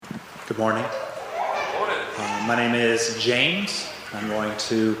Good morning. My name is James. I'm going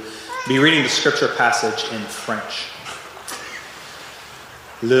to be reading the scripture passage in French.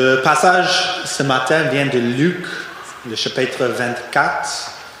 Le passage ce matin vient de Luc, le chapitre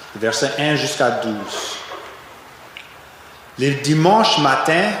 24, versets 1 jusqu'à 12. Le dimanche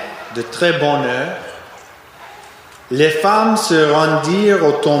matin, de très bonne heure, les femmes se rendirent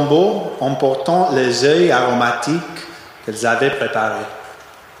au tombeau en portant les œufs aromatiques qu'elles avaient préparés.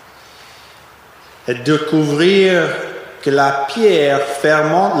 Elles découvrirent que la pierre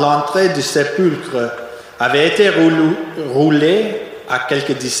fermant l'entrée du sépulcre avait été roulée à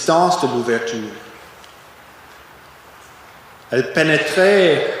quelque distance de l'ouverture. Elles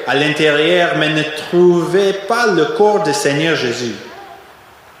pénétraient à l'intérieur mais ne trouvaient pas le corps du Seigneur Jésus.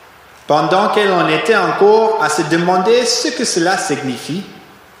 Pendant qu'elles en étaient encore à se demander ce que cela signifie,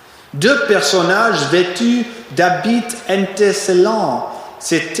 deux personnages vêtus d'habits étincelants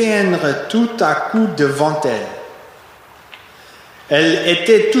s'éteignirent tout à coup devant elles. Elles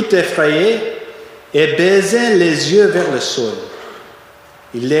étaient toutes effrayées et baisaient les yeux vers le sol.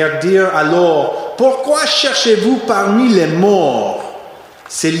 Ils leur dirent alors: « Pourquoi cherchez-vous parmi les morts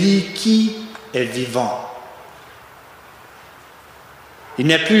celui qui est vivant? Il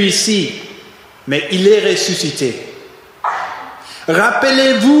n'est plus ici, mais il est ressuscité.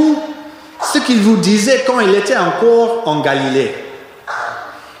 Rappelez-vous ce qu'il vous disait quand il était encore en Galilée.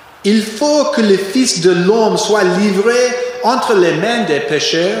 Il faut que le Fils de l'homme soit livré entre les mains des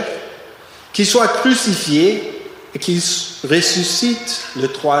pécheurs, qu'il soit crucifié et qu'il ressuscite le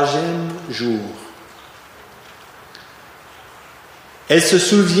troisième jour. » Elle se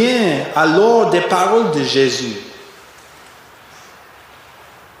souvient alors des paroles de Jésus.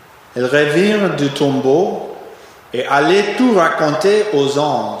 Elles revinrent du tombeau et allaient tout raconter aux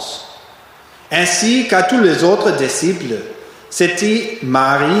anges, ainsi qu'à tous les autres disciples. C'était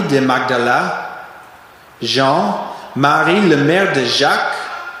Marie de Magdala, Jean, Marie, le mère de Jacques.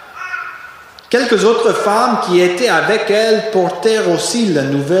 Quelques autres femmes qui étaient avec elle portèrent aussi la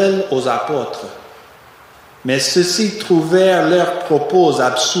nouvelle aux apôtres. Mais ceux-ci trouvèrent leurs propos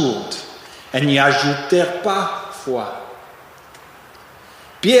absurdes et n'y ajoutèrent pas foi.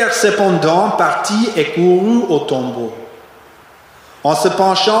 Pierre, cependant, partit et courut au tombeau. En se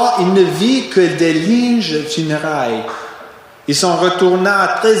penchant, il ne vit que des linges funérailles. Il s'en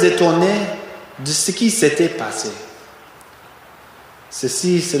retourna très étonné de ce qui s'était passé.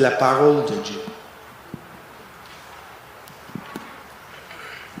 Ceci, c'est la parole de Dieu.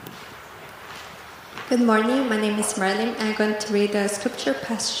 Good morning, my name is Marlene. I'm going to read the scripture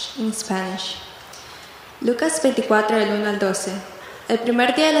passage in Spanish. Lucas 24, del 1 al 12. El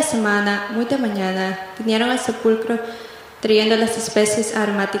primer día de la semana, muy de mañana, vinieron al sepulcro trayendo las especies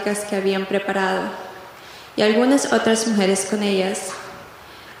aromáticas que habían preparado, y algunas otras mujeres con ellas,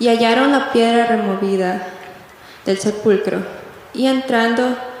 y hallaron la piedra removida del sepulcro, y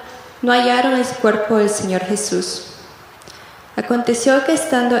entrando no hallaron el cuerpo del Señor Jesús. Aconteció que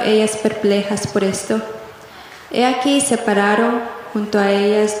estando ellas perplejas por esto, he aquí se pararon junto a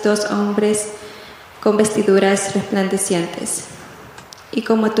ellas dos hombres con vestiduras resplandecientes. Y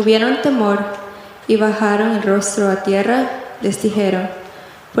como tuvieron temor y bajaron el rostro a tierra, les dijeron: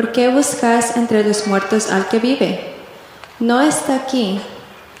 ¿Por qué buscáis entre los muertos al que vive? No está aquí,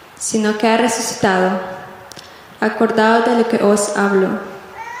 sino que ha resucitado. Acordaos de lo que os hablo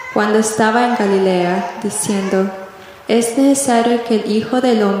cuando estaba en Galilea, diciendo: es necesario que el Hijo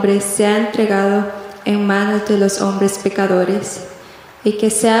del Hombre sea entregado en manos de los hombres pecadores, y que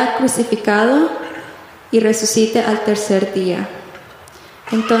sea crucificado y resucite al tercer día.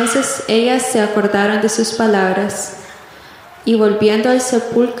 Entonces ellas se acordaron de sus palabras, y volviendo al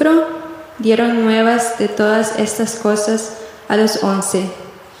sepulcro, dieron nuevas de todas estas cosas a los 11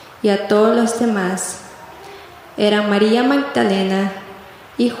 y a todos los demás. Eran María Magdalena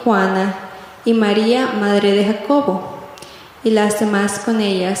y Juana y María, madre de Jacobo, y las demás con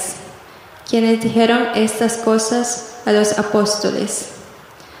ellas, quienes dijeron estas cosas a los apóstoles.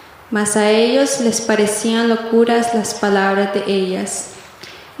 Mas a ellos les parecían locuras las palabras de ellas,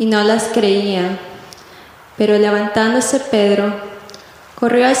 y no las creían. Pero levantándose Pedro,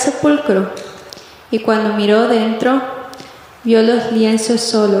 corrió al sepulcro, y cuando miró dentro, vio los lienzos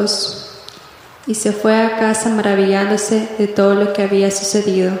solos, y se fue a casa maravillándose de todo lo que había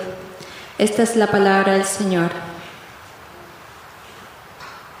sucedido. Esta es la palabra del Señor.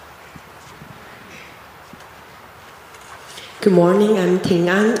 Good morning, I'm Ting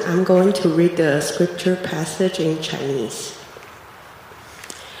An. I'm going to read the scripture passage in Chinese.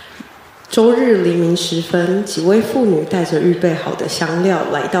 周日黎明时分，几位妇女带着预备好的香料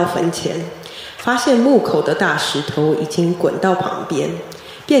来到坟前，发现墓口的大石头已经滚到旁边，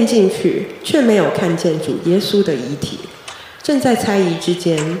便进去，却没有看见主耶稣的遗体。正在猜疑之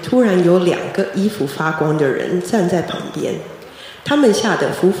间，突然有2个衣服发光的人站在旁边，他们吓得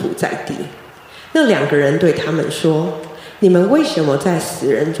匍匐在地。那2个人对他们说：“你们为什么在死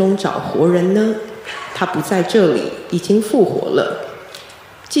人中找活人呢？他不在这里，已经复活了。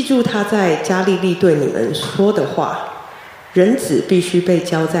记住他在加利利对你们说的话，人子必须被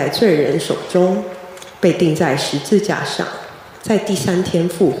交在罪人手中，被钉在十字架上，在第3天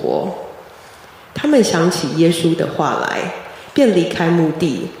复活。”他们想起耶稣的话来，便离开墓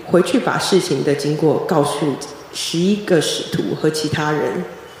地，回去把事情的经过告诉11个使徒和其他人。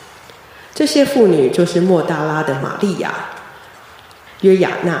这些妇女就是抹大拉的玛利亚、约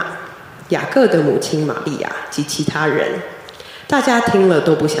雅纳、雅各的母亲玛利亚及其他人。大家听了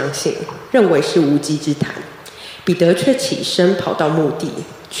都不相信，认为是无稽之谈。彼得却起身跑到墓地，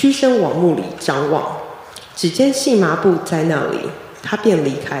屈身往墓里张望，只见细麻布在那里，他便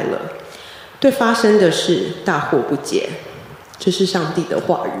离开了，对发生的事大惑不解。这是上帝的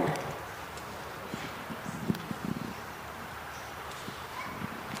话语。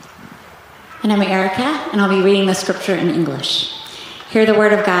And I'm Erica, and I'll be reading the scripture in English. Hear the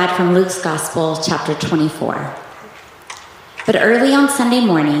word of God from Luke's Gospel, chapter 24. But early on Sunday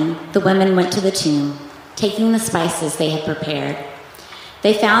morning, the women went to the tomb, taking the spices they had prepared.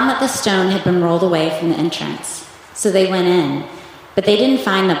 They found that the stone had been rolled away from the entrance, so they went in, but they didn't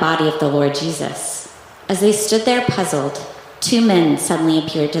find the body of the Lord Jesus. As they stood there puzzled, 2 men suddenly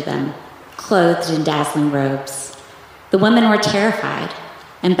appeared to them, clothed in dazzling robes. The women were terrified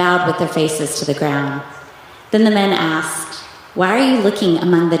and bowed with their faces to the ground. Then the men asked, "Why are you looking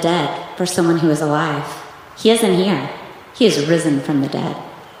among the dead for someone who is alive? He isn't here. He is risen from the dead.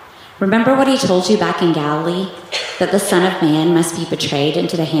 Remember what he told you back in Galilee, that the Son of Man must be betrayed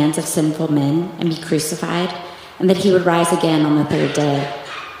into the hands of sinful men and be crucified, and that he would rise again on the 3rd day."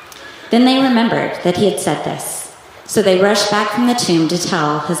 Then they remembered that he had said this. So they rushed back from the tomb to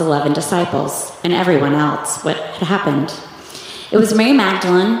tell his 11 disciples and everyone else what had happened. It was Mary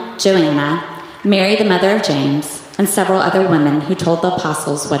Magdalene, Joanna, Mary the mother of James, and several other women who told the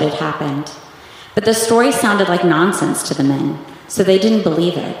apostles what had happened. But the story sounded like nonsense to the men, so they didn't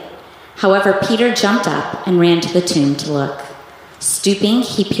believe it. However, Peter jumped up and ran to the tomb to look. Stooping,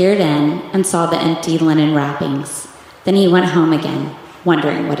 he peered in and saw the empty linen wrappings. Then he went home again,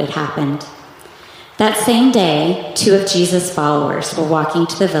 wondering what had happened. That same day, 2 of Jesus' followers were walking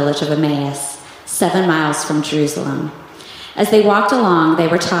to the village of Emmaus, 7 miles from Jerusalem. As they walked along, they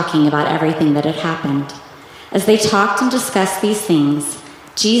were talking about everything that had happened. As they talked and discussed these things,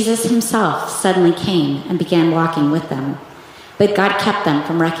 Jesus himself suddenly came and began walking with them, but God kept them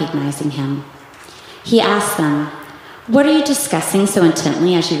from recognizing him. He asked them, "What are you discussing so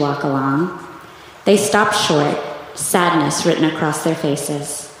intently as you walk along?" They stopped short, sadness written across their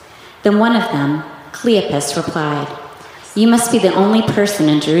faces. Then one of them, Cleopas, replied, "You must be the only person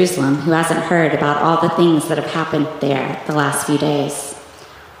in Jerusalem who hasn't heard about all the things that have happened there the last few days."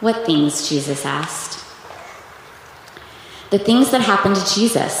 "What things?" Jesus asked. "The things that happened to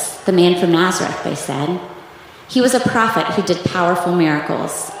Jesus, the man from Nazareth," they said. "He was a prophet who did powerful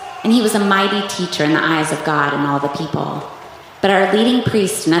miracles, and he was a mighty teacher in the eyes of God and all the people. But our leading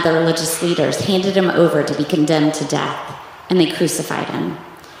priests and other religious leaders handed him over to be condemned to death, and they crucified him.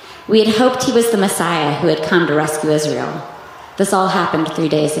 We had hoped he was the Messiah who had come to rescue Israel. This all happened 3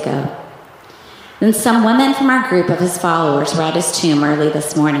 days ago." Then some women from our group of his followers were at his tomb early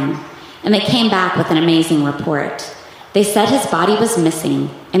this morning, and they came back with an amazing report. They said his body was missing,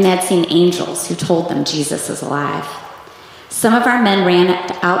 and they had seen angels who told them Jesus is alive. Some of our men ran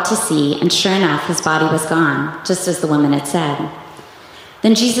out to see, and sure enough, his body was gone, just as the women had said.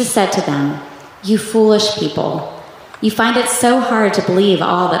 Then Jesus said to them, "You foolish people, you find it so hard to believe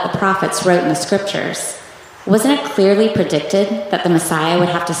all that the prophets wrote in the scriptures. Wasn't it clearly predicted that the Messiah would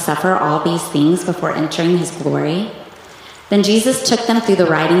have to suffer all these things before entering his glory?" Then Jesus took them through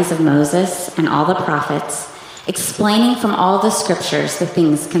the writings of Moses and all the prophets, explaining from all the scriptures the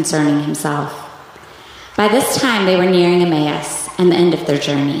things concerning himself. By this time, they were nearing Emmaus and the end of their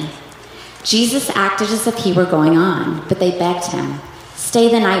journey. Jesus acted as if he were going on, but they begged him, "Stay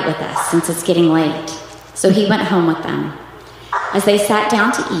the night with us, since it's getting late." So he went home with them. As they sat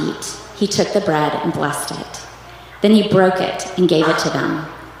down to eat, he took the bread and blessed it. Then he broke it and gave it to them.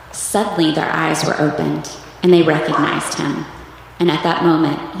 Suddenly their eyes were opened, and they recognized him. And at that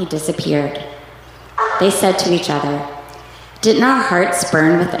moment, he disappeared. They said to each other, "Didn't our hearts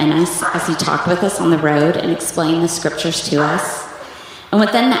burn within us as he talked with us on the road and explained the scriptures to us?" And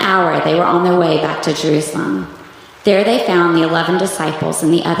within the hour, they were on their way back to Jerusalem. There they found the 11 disciples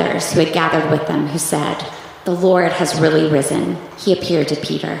and the others who had gathered with them, who said, the Lord has really risen. He appeared to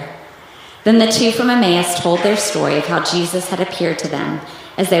Peter. Then the two from Emmaus told their story of how Jesus had appeared to them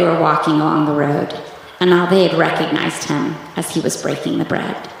as they were walking along the road, and how they had recognized him as he was breaking the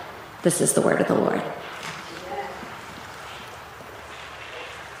bread. This is the word of the Lord.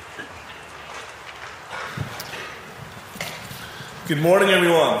 Good morning,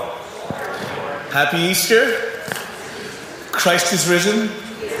 everyone. Happy Easter. Christ is risen.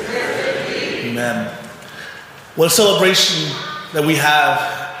 Amen. What a celebration that we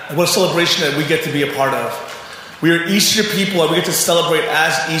have, and what a celebration that we get to be a part of. We are Easter people, and we get to celebrate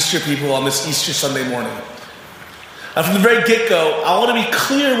as Easter people on this Easter Sunday morning. And from the very get-go, I want to be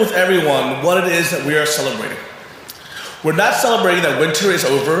clear with everyone what it is that we are celebrating. We're not celebrating that winter is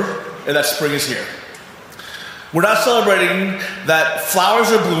over and that spring is here. We're not celebrating that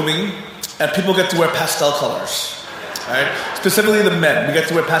flowers are blooming and people get to wear pastel colors. All right? Specifically the men. We get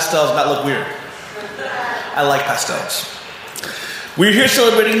to wear pastels and not look weird. I like pastels. We're here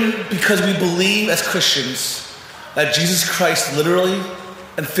celebrating because we believe as Christians that Jesus Christ literally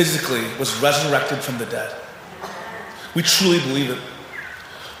and physically was resurrected from the dead. We truly believe it.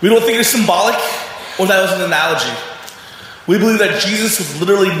 We don't think it's symbolic or that it was an analogy. We believe that Jesus was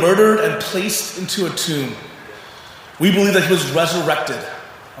literally murdered and placed into a tomb. We believe that he was resurrected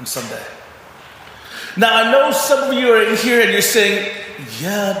on Sunday. Now, I know some of you are in here and you're saying,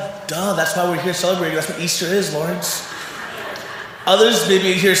 yeah, duh, that's why we're here celebrating. That's what Easter is, Lawrence. Others may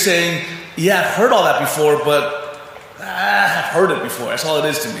be in here saying, yeah, I've heard all that before, but I've heard it before. That's all it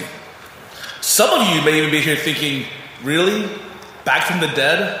is to me. Some of you may even be here thinking, really? Back from the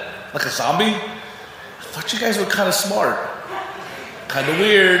dead? Like a zombie? I thought you guys were kind of smart. Kind of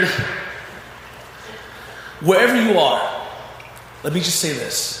weird. Wherever you are, let me just say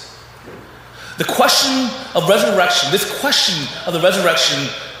this. The question of resurrection, this question of the resurrection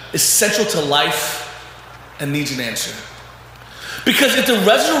is central to life and needs an answer. Because if the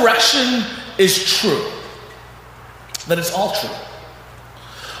resurrection is true, then it's all true.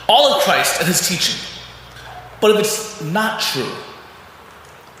 All of Christ and his teaching. But if it's not true,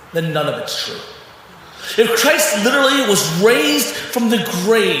 then none of it's true. If Christ literally was raised from the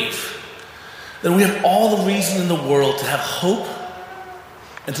grave, then we have all the reason in the world to have hope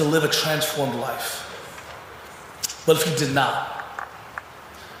and to live a transformed life. But if he did not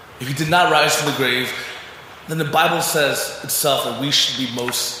rise from the grave, then the Bible says itself that we should be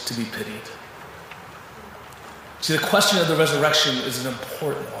most to be pitied. See, the question of the resurrection is an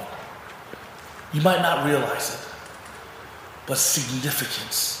important one. You might not realize it, but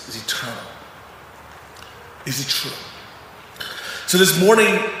significance is eternal. Is it true? So this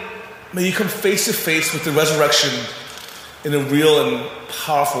morning, may you come face to face with the resurrection in a real and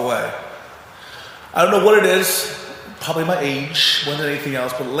powerful way. I don't know what it is, probably my age more than anything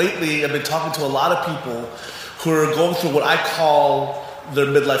else, but lately I've been talking to a lot of people who are going through what I call their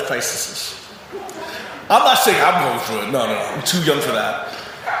midlife crises. I'm not saying I'm going through it. No, I'm too young for that.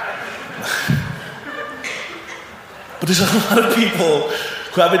 But there's a lot of people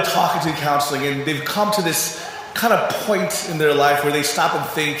who I've been talking to in counseling, and they've come to this kind of point in their life where they stop and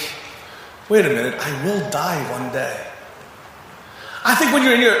think, wait a minute, I will die one day. I think when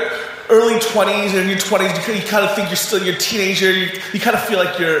you're in your early 20s or in your 20s, you kind of think you're still your teenager, you kind of feel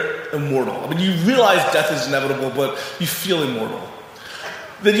like you're immortal. I mean, you realize death is inevitable, but you feel immortal.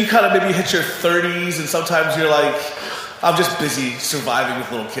 Then you kind of maybe hit your 30s, and sometimes you're like, I'm just busy surviving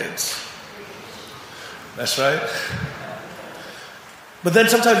with little kids. That's right. But then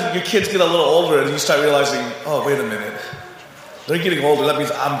sometimes your kids get a little older and you start realizing, oh, wait a minute. They're getting older, that means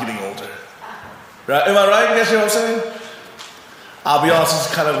I'm getting older. Right? Am I right? You guys hear what I'm saying? I'll be honest, this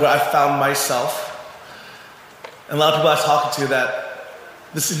is kind of where I found myself. And a lot of people I was talking to, that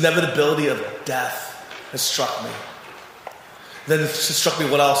this inevitability of death has struck me. Then it struck me,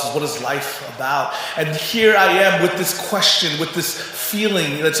 what else? What is life about? And here I am with this question, with this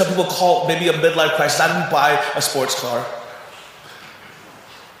feeling that some people call maybe a midlife crisis. I didn't buy a sports car.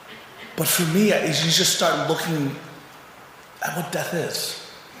 But for me, you just start looking at what death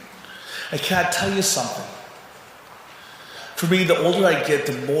is. And can I tell you something? For me, the older I get,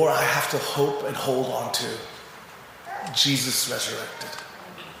 the more I have to hope and hold on to Jesus resurrected.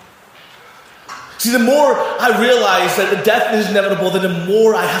 See, the more I realize that death is inevitable, then the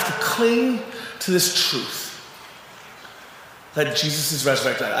more I have to cling to this truth that Jesus is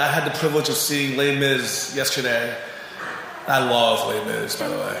resurrected. I had the privilege of seeing Les Mis yesterday. I love Les Mis, by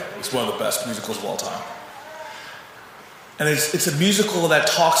the way. It's one of the best musicals of all time. And it's a musical that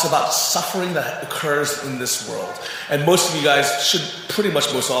talks about suffering that occurs in this world. And most of you guys should, pretty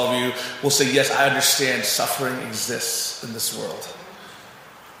much most all of you, will say, yes, I understand suffering exists in this world.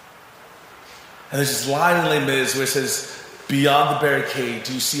 And there's this line in Les Mis where it says, beyond the barricade,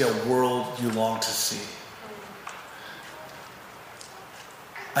 do you see a world you long to see?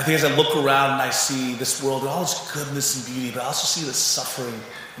 I think as I look around and I see this world with all its goodness and beauty, but I also see the suffering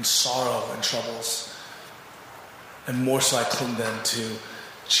and sorrow and troubles. And more so I cling then to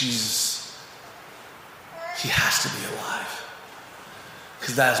Jesus. He has to be alive.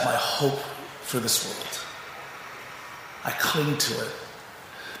 Because that is my hope for this world. I cling to it.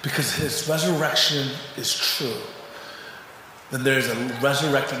 Because his resurrection is true. Then there is a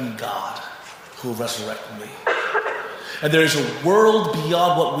resurrecting God who will resurrect me. And there is a world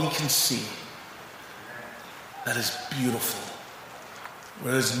beyond what we can see that is beautiful,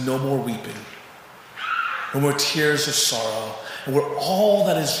 where there's no more weeping, no more tears or sorrow, and where all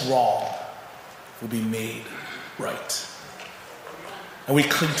that is wrong will be made right. And we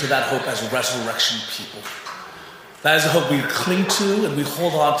cling to that hope as resurrection people. That is the hope we cling to and we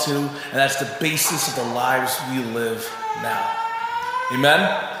hold on to, and that's the basis of the lives we live now.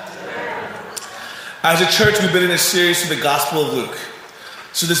 Amen? As a church, we've been in a series through the Gospel of Luke.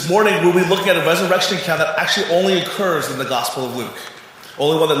 So this morning, we'll be looking at a resurrection account that actually only occurs in the Gospel of Luke.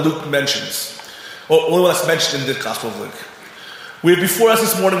 Only one that Luke mentions. Or only one that's mentioned in the Gospel of Luke. We have before us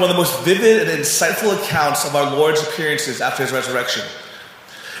this morning one of the most vivid and insightful accounts of our Lord's appearances after his resurrection.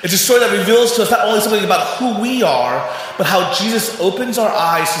 It's a story that reveals to us not only something about who we are, but how Jesus opens our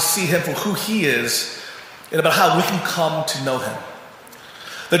eyes to see him for who he is, and about how we can come to know him.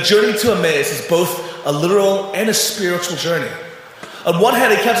 The journey to Emmaus is both a literal and a spiritual journey. On one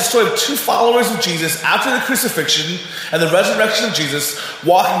hand, it tells the story of two followers of Jesus after the crucifixion and the resurrection of Jesus,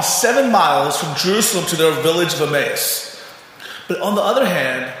 walking 7 miles from Jerusalem to their village of Emmaus. But on the other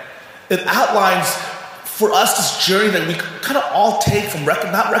hand, it outlines for us this journey that we kind of all take from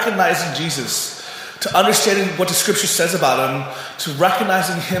not recognizing Jesus, to understanding what the scripture says about him, to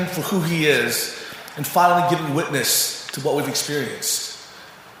recognizing him for who he is, and finally giving witness to what we've experienced.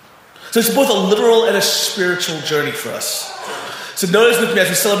 So it's both a literal and a spiritual journey for us. So notice with me as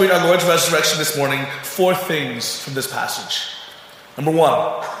we celebrate our Lord's resurrection this morning, 4 things from this passage. Number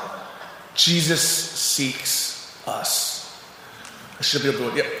 1, Jesus seeks us. I should be able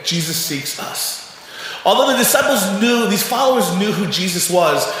to do it. Yeah, Jesus seeks us. Although the disciples knew, these followers knew who Jesus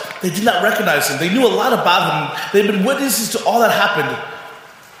was, they did not recognize him. They knew a lot about him. They'd been witnesses to all that happened,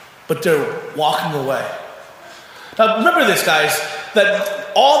 but they're walking away. Now remember this, guys, that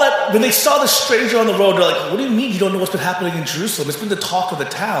when they saw the stranger on the road, they're like, what do you mean you don't know what's been happening in Jerusalem? It's been the talk of the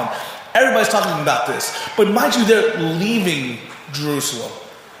town. Everybody's talking about this. But mind you, they're leaving Jerusalem.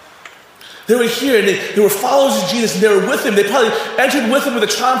 They were here, and they were followers of Jesus, and they were with him. They probably entered with him with a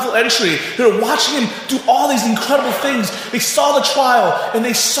triumphal entry. They were watching him do all these incredible things. They saw the trial, and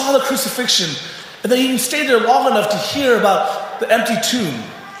they saw the crucifixion. And they even stayed there long enough to hear about the empty tomb.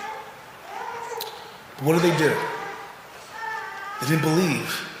 But what did they do? They didn't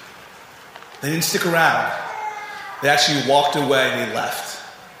believe. They didn't stick around. They actually walked away and they left.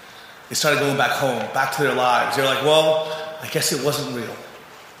 They started going back home, back to their lives. They were like, well, I guess it wasn't real.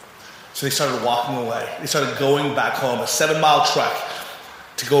 So they started walking away. They started going back home, a 7-mile trek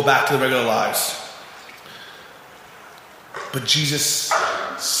to go back to their regular lives. But Jesus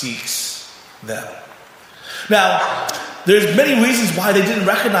seeks them. Now, there's many reasons why they didn't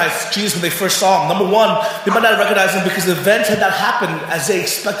recognize Jesus when they first saw him. Number 1, they might not recognize him because the events had not happened as they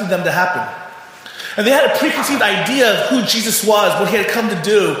expected them to happen. And they had a preconceived idea of who Jesus was, what he had come to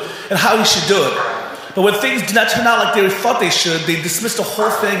do, and how he should do it. But when things did not turn out like they thought they should, they dismissed the whole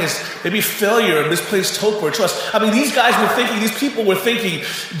thing as maybe failure and misplaced hope or trust. I mean, these people were thinking,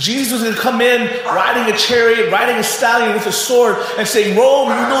 Jesus was going to come in riding a chariot, riding a stallion with a sword, and saying, Rome,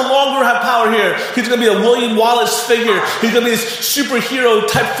 you no longer have power here. He's going to be a William Wallace figure. He's going to be this superhero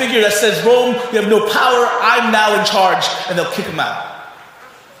type figure that says, Rome, you have no power, I'm now in charge, and they'll kick him out.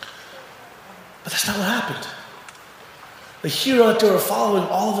 But that's not what happened. The hero that they were following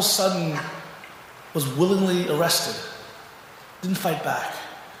all of a sudden was willingly arrested, didn't fight back.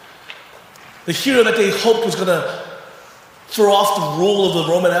 The hero that they hoped was going to throw off the rule of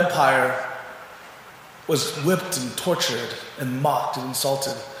the Roman Empire was whipped and tortured and mocked and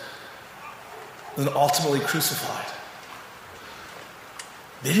insulted, and then ultimately crucified.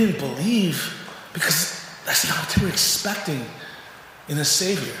 They didn't believe because that's not what they were expecting in a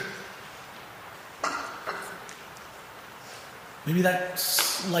Savior. Maybe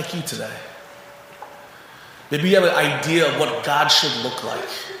that's like you today. Maybe you have an idea of what God should look like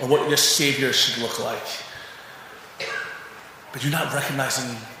or what your Savior should look like. But you're not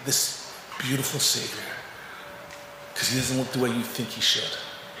recognizing this beautiful Savior because he doesn't look the way you think he should.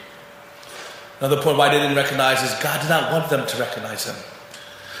 Another point why they didn't recognize is God did not want them to recognize him.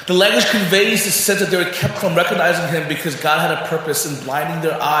 The language conveys the sense that they were kept from recognizing him because God had a purpose in blinding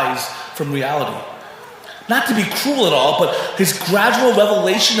their eyes from reality. Not to be cruel at all, but his gradual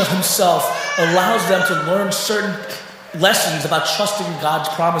revelation of himself allows them to learn certain lessons about trusting God's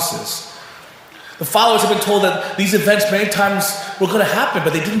promises. The followers have been told that these events many times were going to happen,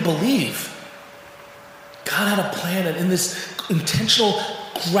 but they didn't believe. God had a plan, and in this intentional,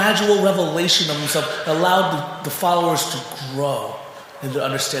 gradual revelation of himself allowed the followers to grow in their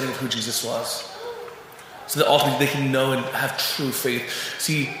understanding of who Jesus was, so that ultimately they can know and have true faith.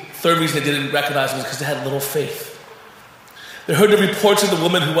 See, third reason they didn't recognize him is because they had little faith. They heard the reports of the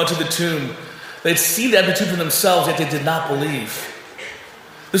woman who went to the tomb. They'd seen the empty tomb for themselves, yet they did not believe.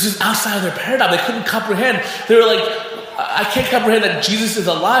 This is outside of their paradigm. They couldn't comprehend. They were like, I can't comprehend that Jesus is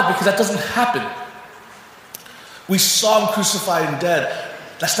alive because that doesn't happen. We saw him crucified and dead.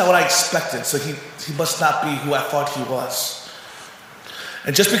 That's not what I expected, so he must not be who I thought he was.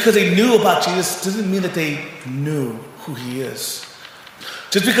 And just because they knew about Jesus doesn't mean that they knew who he is.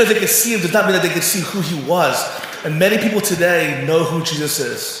 Just because they could see him does not mean that they could see who he was. And many people today know who Jesus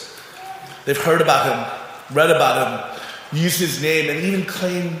is. They've heard about him, read about him, used his name, and even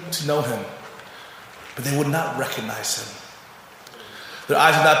claim to know him. But they would not recognize him. Their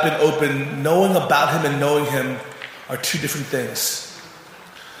eyes have not been opened. Knowing about him and knowing him are two different things.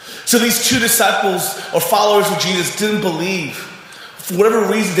 So these two disciples or followers of Jesus didn't believe. For whatever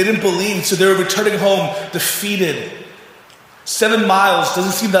reason, they didn't believe, so they were returning home defeated. 7 miles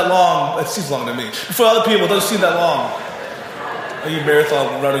doesn't seem that long. It seems long to me. For other people, it doesn't seem that long. Are you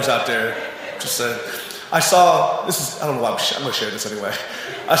marathon runners out there? Just saying. I don't know why I'm going to share this anyway.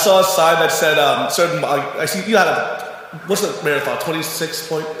 I saw a sign that said, what's the marathon,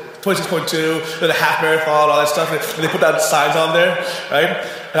 26.2, then a half marathon, all that stuff, and they put that signs on there, right?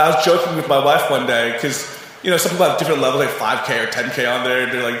 And I was joking with my wife one day, because, some people have different levels, like 5K or 10K on there,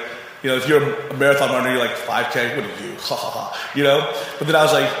 and they're like, if you're a marathon runner, you're like 5K, what are you, ha ha ha, But then I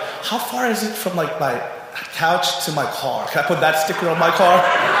was like, how far is it from like my couch to my car? Can I put that sticker on my car?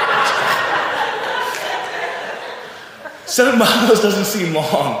 7 miles doesn't seem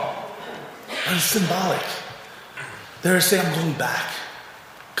long, but it's symbolic. They were saying, I'm going back,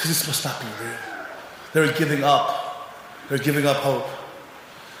 because this must not be real. They were giving up. They were giving up hope.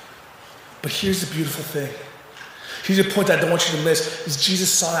 But here's the beautiful thing. Here's the point that I don't want you to miss, is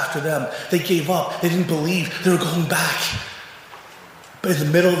Jesus sought after them. They gave up. They didn't believe. They were going back. But in the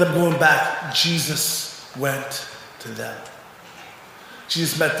middle of them going back, Jesus went to them.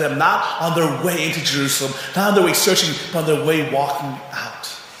 Jesus met them not on their way into Jerusalem, not on their way searching, but on their way walking out,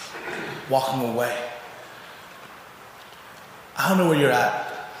 walking away. I don't know where you're at,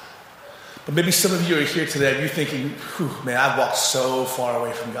 but maybe some of you are here today and you're thinking, man, I've walked so far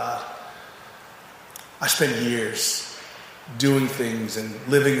away from God. I spent years doing things and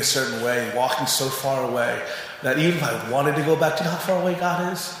living a certain way, walking so far away that even if I wanted to go back, do you know how far away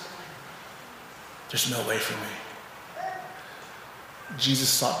God is? There's no way for me. Jesus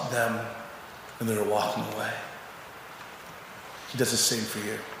sought them and they were walking away. He does the same for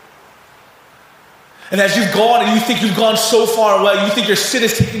you. And as you've gone and you think you've gone so far away, you think your sin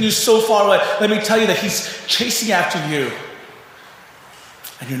is taking you so far away, let me tell you that he's chasing after you.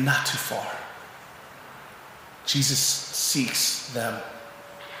 And you're not too far. Jesus seeks them.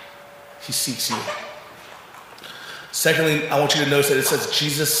 He seeks you. Secondly, I want you to notice that it says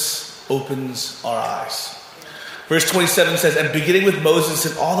Jesus opens our eyes. Verse 27 says, and beginning with Moses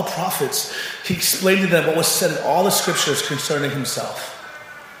and all the prophets, he explained to them what was said in all the scriptures concerning himself.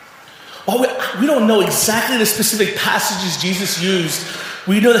 While we don't know exactly the specific passages Jesus used,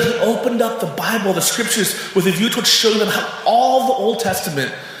 we know that he opened up the Bible, the scriptures, with a view towards showing them how all the Old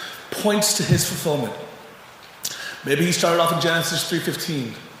Testament points to his fulfillment. Maybe he started off in Genesis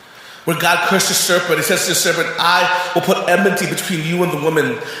 3:15, where God cursed the serpent. He says to the serpent, I will put enmity between you and the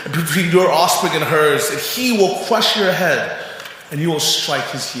woman, and between your offspring and hers, and he will crush your head, and you will strike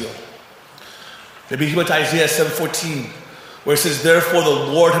his heel. Maybe he went to Isaiah 7:14, where it says, therefore the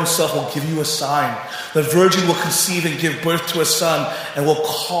Lord himself will give you a sign. The virgin will conceive and give birth to a son, and will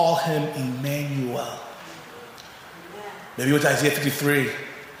call him Emmanuel. Maybe he went to Isaiah 53.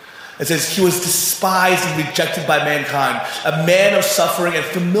 It says, he was despised and rejected by mankind, a man of suffering and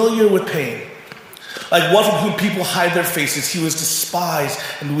familiar with pain. Like one from whom people hide their faces, he was despised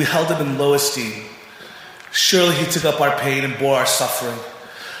and we held him in low esteem. Surely he took up our pain and bore our suffering.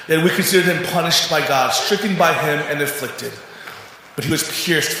 Yet we considered him punished by God, stricken by him and afflicted. But he was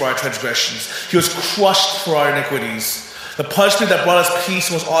pierced for our transgressions. He was crushed for our iniquities. The punishment that brought us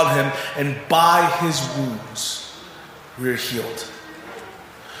peace was on him, and by his wounds we are healed.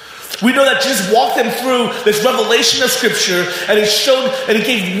 We know that Jesus walked them through this revelation of Scripture, and he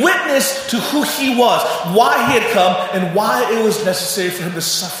gave witness to who he was, why he had come, and why it was necessary for him to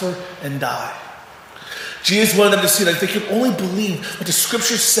suffer and die. Jesus wanted them to see that if they could only believe what the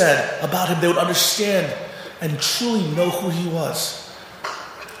Scripture said about him, they would understand and truly know who he was.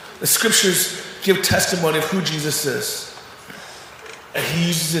 The Scriptures give testimony of who Jesus is. And he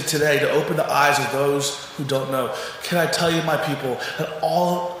uses it today to open the eyes of those who don't know. Can I tell you, my people, that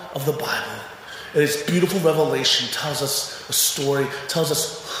all of the Bible, in its beautiful revelation, tells us a story, tells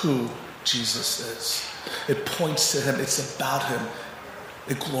us who Jesus is. It points to him. It's about him.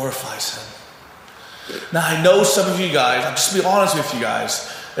 It glorifies him. Now, I know some of you guys, I'm just be honest with you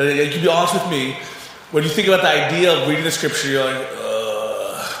guys, and you can be honest with me, when you think about the idea of reading the Scripture, you're like,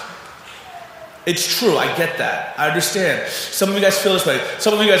 it's true, I get that. I understand. Some of you guys feel this way.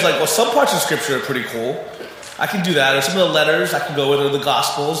 Some of you guys are like, well, some parts of Scripture are pretty cool. I can do that. Or some of the letters I can go with, or the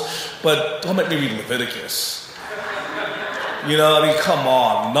Gospels. But don't make me read Leviticus. You know, I mean, come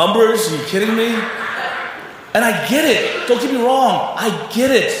on. Numbers? Are you kidding me? And I get it. Don't get me wrong. I get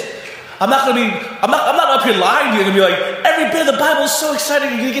it. I'm not up here lying to you and be like, every bit of the Bible is so exciting,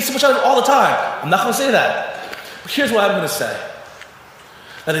 you're going to get so much out of it all the time. I'm not going to say that. But here's what I'm going to say.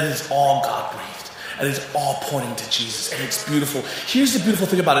 That it is all God-breathed. And it's all pointing to Jesus. And it's beautiful. Here's the beautiful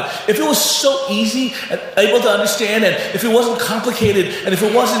thing about it. If it was so easy and able to understand, and if it wasn't complicated, and if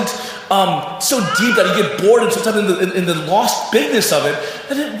it wasn't so deep that you get bored and sometimes in the lost bigness of it,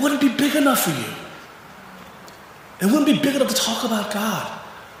 then it wouldn't be big enough for you. It wouldn't be big enough to talk about God.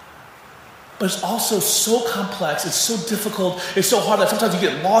 But it's also so complex, it's so difficult, it's so hard that sometimes you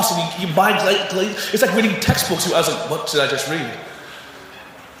get lost and you mind it's like reading textbooks. I was like, what did I just read?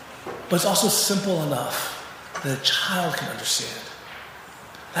 But it's also simple enough that a child can understand.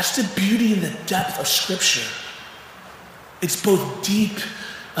 That's the beauty and the depth of Scripture. It's both deep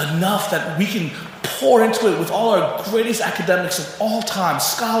enough that we can pour into it with all our greatest academics of all time.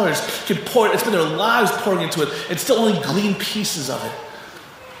 Scholars can pour it, spend their lives pouring into it, and still only glean pieces of it.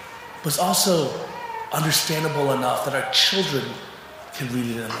 But it's also understandable enough that our children can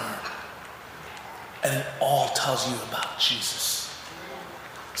read it and learn. And it all tells you about Jesus.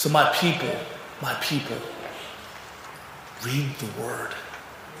 So my people, read the Word.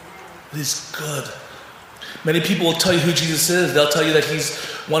 It is good. Many people will tell you who Jesus is. They'll tell you that he's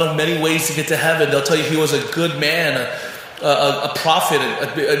one of many ways to get to heaven. They'll tell you he was a good man, a prophet,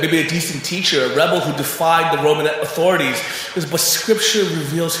 maybe a decent teacher, a rebel who defied the Roman authorities. But Scripture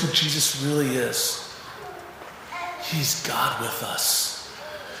reveals who Jesus really is. He's God with us.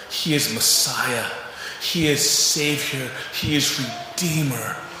 He is Messiah. He is Savior. He is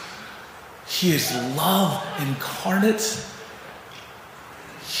Redeemer. He is love incarnate.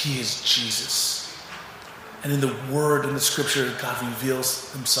 He is Jesus. And in the Word, in the Scripture, God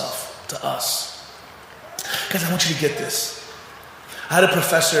reveals himself to us. Guys, I want you to get this. I had a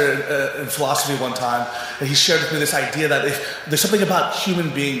professor in philosophy one time, and he shared with me this idea that if there's something about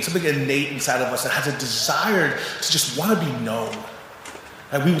human beings, something innate inside of us that has a desire to just want to be known.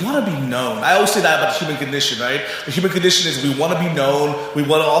 And we want to be known. I always say that about the human condition, right? The human condition is we want to be known, we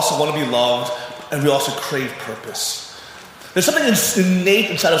also want to be loved, and we also crave purpose. There's something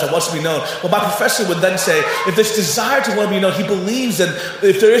innate inside us that wants to be known. Well, my professor would then say, if this desire to want to be known, he believes that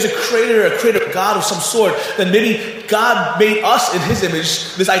if there is a creator God of some sort, then maybe God made us in his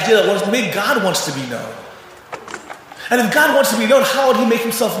image, this idea that maybe God wants to be known. And if God wants to be known, how would he make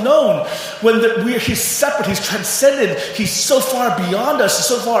himself known? When he's separate, he's transcended, he's so far beyond us, he's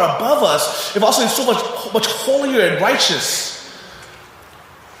so far above us, if also he's so much holier and righteous.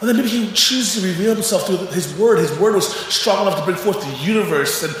 And then maybe he chooses to reveal himself through his Word. His Word was strong enough to bring forth the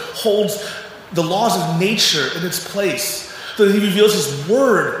universe and holds the laws of nature in its place. So that he reveals his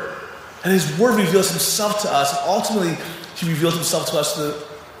Word, and his Word reveals himself to us. And ultimately, he reveals himself to us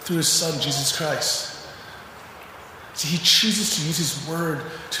through his Son, Jesus Christ. See, he chooses to use his Word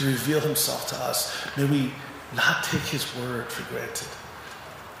to reveal himself to us. May we not take his Word for granted.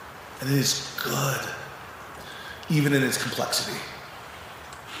 And it is good, even in its complexity.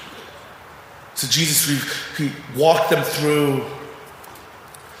 So Jesus, he walked them through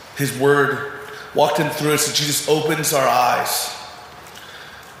his Word, walked them through it. So Jesus opens our eyes.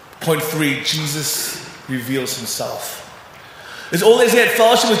 Point 3, Jesus reveals himself. As only as they had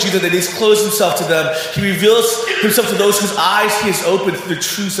fellowship with Jesus, that he disclosed himself to them, he reveals himself to those whose eyes he has opened through the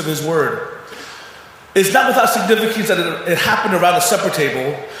truths of his Word. It's not without significance that it happened around the supper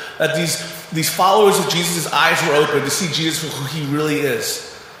table, that these followers of Jesus' eyes were opened to see Jesus for who he really is.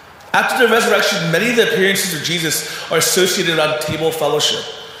 After the resurrection, many of the appearances of Jesus are associated around table fellowship.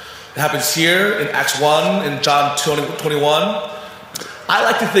 It happens here in Acts 1, in John 21. I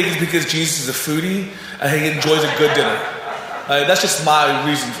like to think it's because Jesus is a foodie and he enjoys a good dinner. That's just my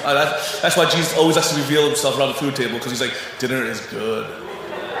reason. That's why Jesus always has to reveal himself around the food table, because he's like, dinner is good.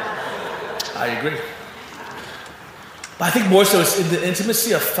 I agree. But I think more so it's in the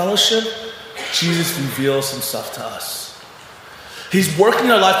intimacy of fellowship, Jesus reveals himself to us. He's working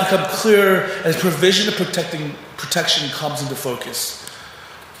our life to become clearer as provision and protection comes into focus.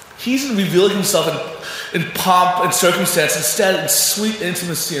 He's revealing himself in pomp and circumstance, instead in sweet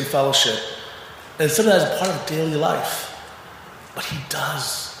intimacy and fellowship. And something that is a part of daily life. But he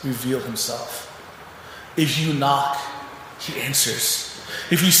does reveal himself. If you knock, he answers.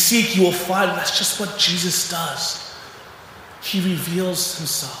 If you seek, you will find. That's just what Jesus does. He reveals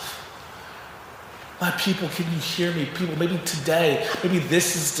himself. My people, can you hear me? People, maybe today, maybe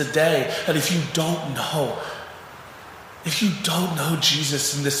this is the day that if you don't know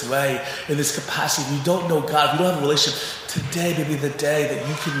Jesus in this way, in this capacity, if you don't know God, if you don't have a relationship, today may be the day that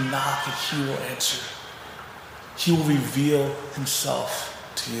you can knock and he will answer. He will reveal himself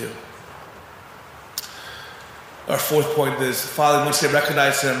to you. Our fourth point is, Father, once they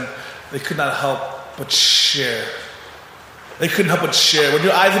recognized him, they could not help but share. They couldn't help but share. When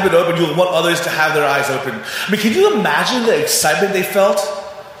your eyes have been opened, you'll want others to have their eyes open. I mean, can you imagine the excitement they felt?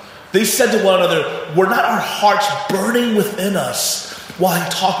 They said to one another, were not our hearts burning within us while he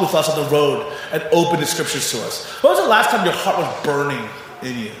talked with us on the road and opened the scriptures to us? When was the last time your heart was burning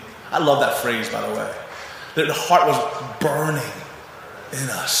in you? I love that phrase, by the way. That the heart was burning in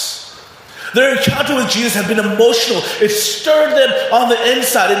us. Their encounter with Jesus had been emotional. It stirred them on the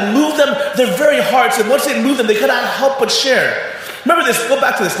inside. It moved them, their very hearts. And once it moved them, they could not help but share. Remember this, go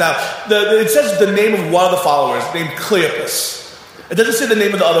back to this now. It says the name of one of the followers, named Cleopas. It doesn't say the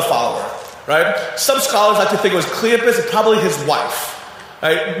name of the other follower, right? Some scholars like to think it was Cleopas and probably his wife.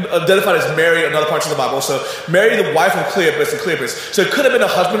 Right? Identified as Mary in other parts of the Bible. So Mary, the wife of Cleopas, and Cleopas. So it could have been a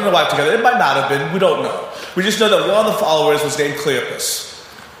husband and a wife together. It might not have been. We don't know. We just know that one of the followers was named Cleopas.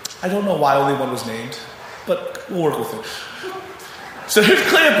 I don't know why only one was named, but we'll work with it. So here's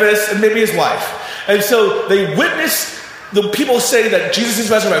Cleopas and maybe his wife. And so they witnessed the people say that Jesus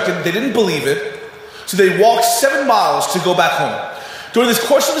is resurrected. They didn't believe it. So they walked 7 miles to go back home. During this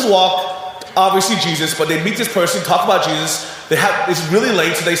course of this walk, obviously Jesus, but they meet this person, talk about Jesus. It's really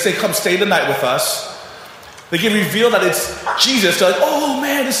late, so they say, come stay the night with us. They get revealed that it's Jesus. They're like, oh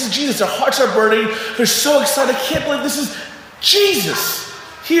man, this is Jesus. Their hearts are burning. They're so excited. I can't believe this is Jesus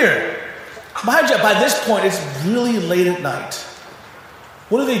here. Mind you, by this point, it's really late at night.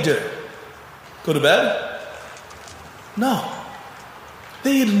 What do? Go to bed? No.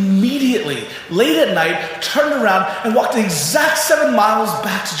 They immediately, late at night, turned around and walked the exact 7 miles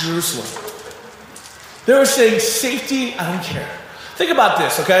back to Jerusalem. They were saying, safety, I don't care. Think about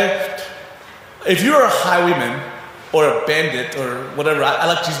this, okay? If you're a highwayman or a bandit or whatever, I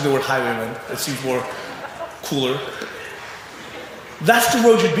like using the word highwayman. It seems more cooler. That's the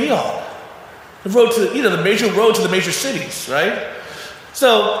road you'd be on. The road to, the major road to the major cities, right?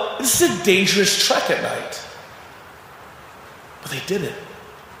 So this is a dangerous trek at night. But they did it.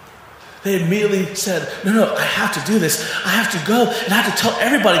 They immediately said, no, I have to do this. I have to go and I have to tell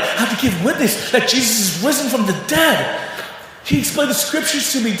everybody. I have to give witness that Jesus is risen from the dead. He explained the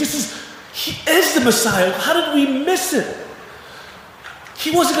scriptures to me. He is the Messiah. How did we miss it? He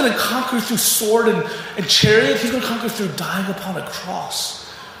wasn't going to conquer through sword and chariot. He's going to conquer through dying upon a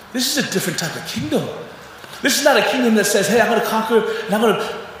cross. This is a different type of kingdom. This is not a kingdom that says, hey, I'm going to conquer and I'm going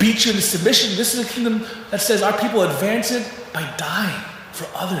to beat you into submission. This is a kingdom that says our people advance it by dying for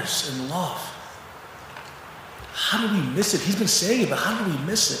others in love. How did we miss it? He's been saying it, but how did we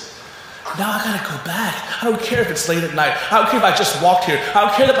miss it? Now I gotta go back. I don't care if it's late at night. I don't care if I just walked here. I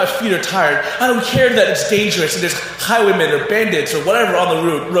don't care that my feet are tired. I don't care that it's dangerous and there's highwaymen or bandits or whatever on the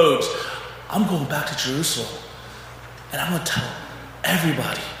roads. I'm going back to Jerusalem and I'm gonna tell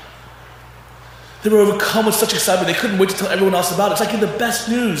everybody. They were overcome with such excitement they couldn't wait to tell everyone else about it. It's like in the best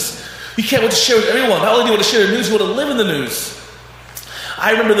news. You can't wait to share with everyone. Not only do you want to share the news, you want to live in the news.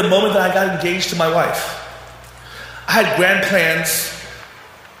 I remember the moment that I got engaged to my wife. I had grand plans.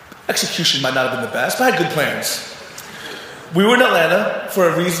 Execution might not have been the best, but I had good plans. We were in Atlanta for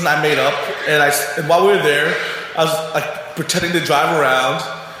a reason I made up, and while we were there, I was like pretending to drive around,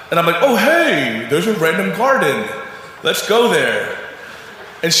 and I'm like, oh hey, there's a random garden. Let's go there.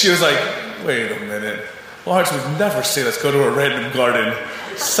 And she was like, wait a minute. Lawrence would never say let's go to a random garden.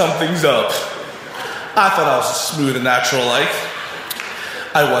 Something's up. I thought I was smooth and natural like.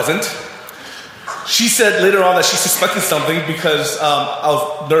 I wasn't. She said later on that she suspected something because I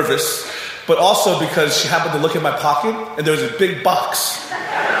was nervous, but also because she happened to look in my pocket and there was a big box in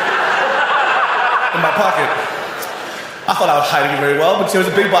my pocket. I thought I was hiding it very well, but there was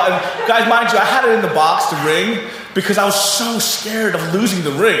a big box. And guys, mind you, I had it in the box, the ring, because I was so scared of losing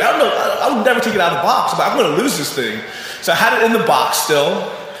the ring. I don't know, I would never take it out of the box, but I'm going to lose this thing. So I had it in the box still,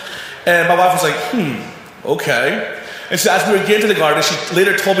 and my wife was like, okay. And so as we were getting to the garden, she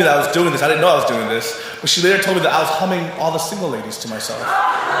later told me that I was doing this. I didn't know I was doing this, but she later told me that I was humming All the Single Ladies to myself.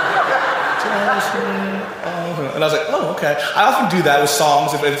 And I was like, oh, okay. I often do that with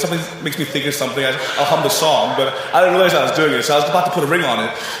songs. If something makes me think of something, I'll hum the song, but I didn't realize I was doing it, so I was about to put a ring on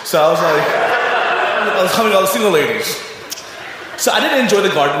it. So I was like, I was humming All the Single Ladies. So I didn't enjoy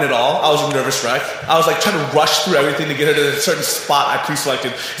the garden at all. I was a nervous wreck. I was like trying to rush through everything to get her to a certain spot I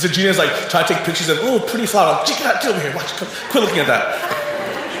pre-selected. So Gina's like trying to take pictures of, oh, pretty flower. I'm like, get over here, watch, quit looking at that.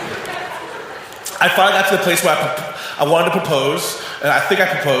 I finally got to the place where I wanted to propose, and I think I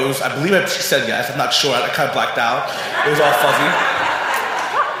proposed. I believe she said yes. I'm not sure. I kind of blacked out. It was all fuzzy.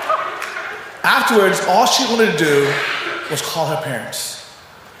 Afterwards, all she wanted to do was call her parents.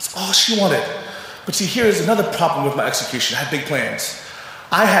 That's all she wanted. But see, here's another problem with my execution. I had big plans.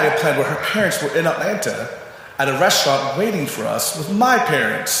 I had a plan where her parents were in Atlanta at a restaurant waiting for us with my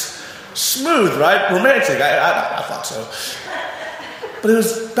parents. Smooth, right? Romantic. I thought so. But it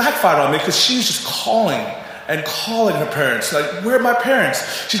was backfired on me because she was just calling and calling her parents. Like, where are my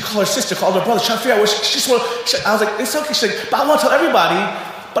parents? She'd call her sister, call her brother, trying to figure out where she just want. I was like, it's okay. She's like, but I want to tell everybody,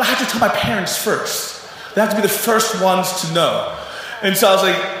 but I have to tell my parents first. They have to be the first ones to know. And so I was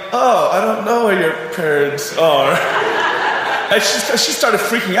like, oh, I don't know where your parents are. And she started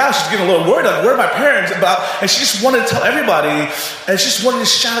freaking out. She's getting a little worried. Like, where are my parents? And she just wanted to tell everybody. And she just wanted to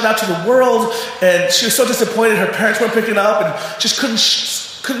shout it out to the world. And she was so disappointed her parents weren't picking up and just couldn't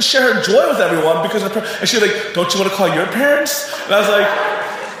share her joy with everyone because of her. And she was like, don't you want to call your parents? And I was like,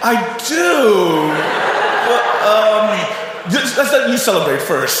 I do. Well, let's let you celebrate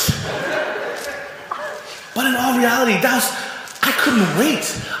first. But in all reality, I couldn't wait.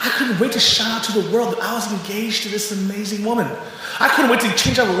 I couldn't wait to shout out to the world that I was engaged to this amazing woman. I couldn't wait to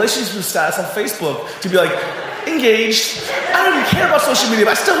change our relationship status on Facebook to be like, engaged. I don't even care about social media,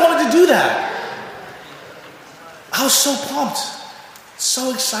 but I still wanted to do that. I was so pumped,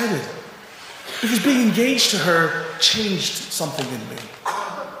 so excited, because being engaged to her changed something in me.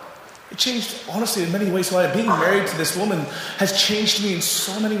 It changed, honestly, in many ways. So being married to this woman has changed me in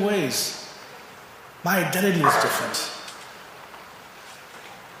so many ways. My identity is different.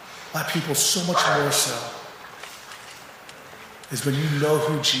 My people, so much more so, is when you know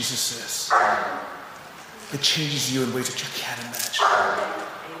who Jesus is. It changes you in ways that you can't imagine.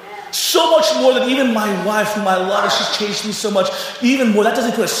 So much more than even my wife, whom I love, and she's changed me so much. Even more, that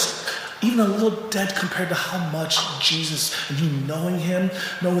doesn't put us even a little dent compared to how much Jesus, and you knowing him,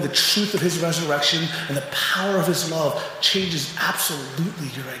 knowing the truth of his resurrection and the power of his love changes absolutely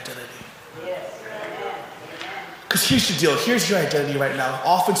your identity. Because here's the deal. Here's your identity right now.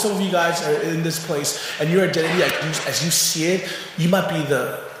 Often some of you guys are in this place, and your identity, as you see it, you might be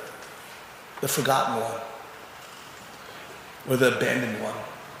the forgotten one, or the abandoned one.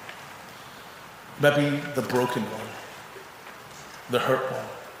 You might be the broken one, the hurt one.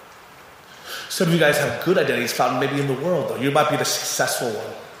 Some of you guys have good identities found maybe in the world, though. You might be the successful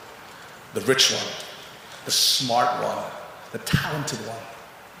one, the rich one, the smart one, the talented one.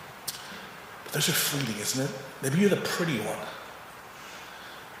 Those are fleeting, isn't it? Maybe you're the pretty one.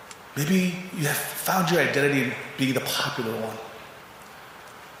 Maybe you have found your identity in being the popular one.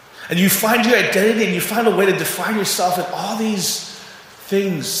 And you find your identity and you find a way to define yourself in all these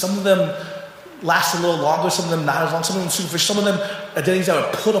things. Some of them last a little longer, some of them not as long, some of them superficial, some of them identities that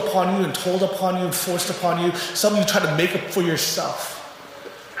are put upon you and told upon you and forced upon you. Some of you try to make up for yourself.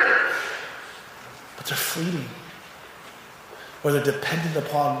 But they're fleeting. Or they're dependent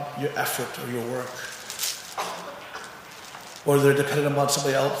upon your effort or your work. Or they're dependent upon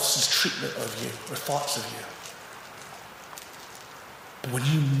somebody else's treatment of you or thoughts of you. But when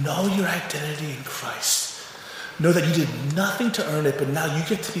you know your identity in Christ, know that you did nothing to earn it, but now you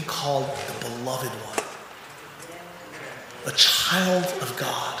get to be called the beloved one. A child of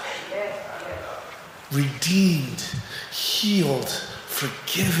God. Redeemed, healed,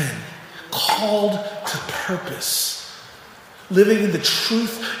 forgiven, called to purpose. Living in the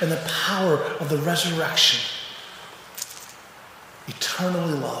truth and the power of the resurrection.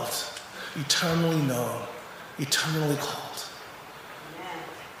 Eternally loved, eternally known, eternally called.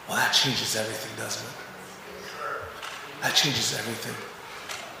 Well, that changes everything, doesn't it? That changes everything.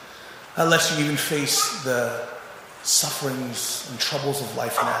 That lets you even face the sufferings and troubles of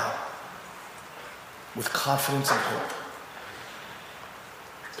life now with confidence and hope.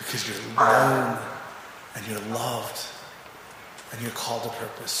 Because you're known and you're loved and you're called to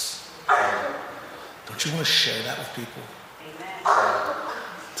purpose. Don't you want to share that with people? Amen.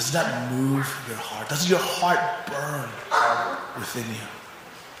 Does that move your heart? Does your heart burn within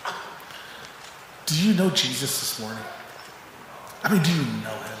you? Do you know Jesus this morning? I mean, do you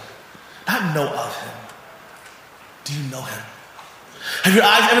know him? Not know of him. Do you know him? Have your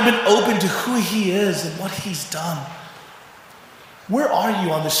eyes ever been open to who he is and what he's done? Where are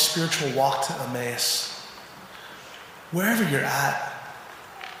you on this spiritual walk to Emmaus? Wherever you're at,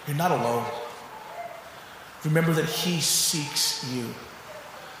 you're not alone. Remember that he seeks you.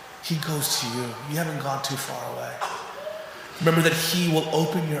 He goes to you. You haven't gone too far away. Remember that he will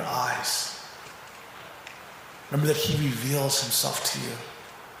open your eyes. Remember that he reveals himself to you.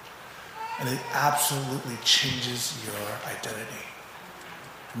 And it absolutely changes your identity.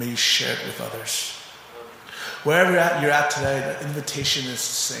 May you share it with others. Wherever you're at today, the invitation is the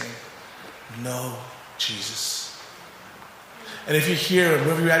same. Know Jesus. And if you're here, and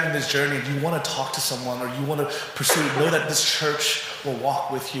wherever you're at in this journey, and you want to talk to someone or you want to pursue it, know that this church will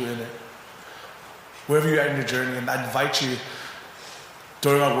walk with you in it. Wherever you're at in your journey, and I invite you,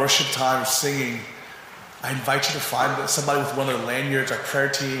 during our worship time, singing, I invite you to find somebody with one of their lanyards, our prayer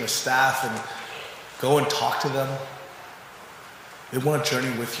team, our staff, and go and talk to them. They want to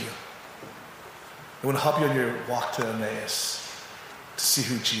journey with you. They want to help you on your walk to Emmaus to see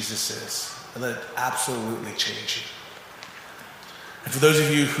who Jesus is and let it absolutely change you. And for those of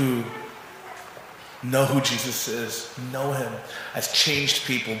you who know who Jesus is, know him as changed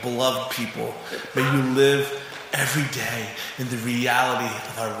people, beloved people, may you live every day in the reality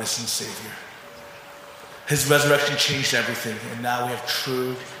of our risen Savior. His resurrection changed everything, and now we have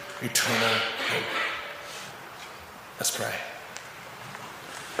true, eternal hope. Let's pray.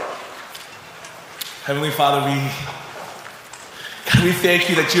 Heavenly Father, we thank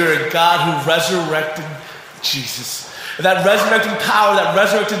you that you're a God who resurrected Jesus. And that resurrecting power, that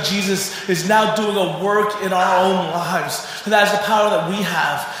resurrected Jesus is now doing a work in our own lives. And that is the power that we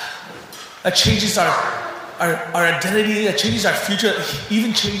have that changes our identity, that changes our future, that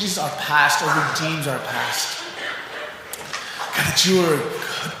even changes our past or redeems our past. God, that you are a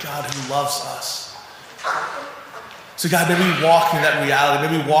good God who loves us. So God, may we walk in that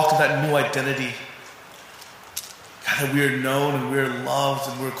reality. May we walk in that new identity. God, that we are known and we are loved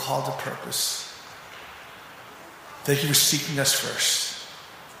and we're called to purpose. Thank you for seeking us first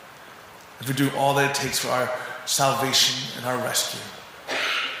and for doing all that it takes for our salvation and our rescue.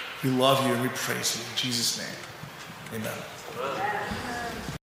 We love you and we praise you. In Jesus' name, amen.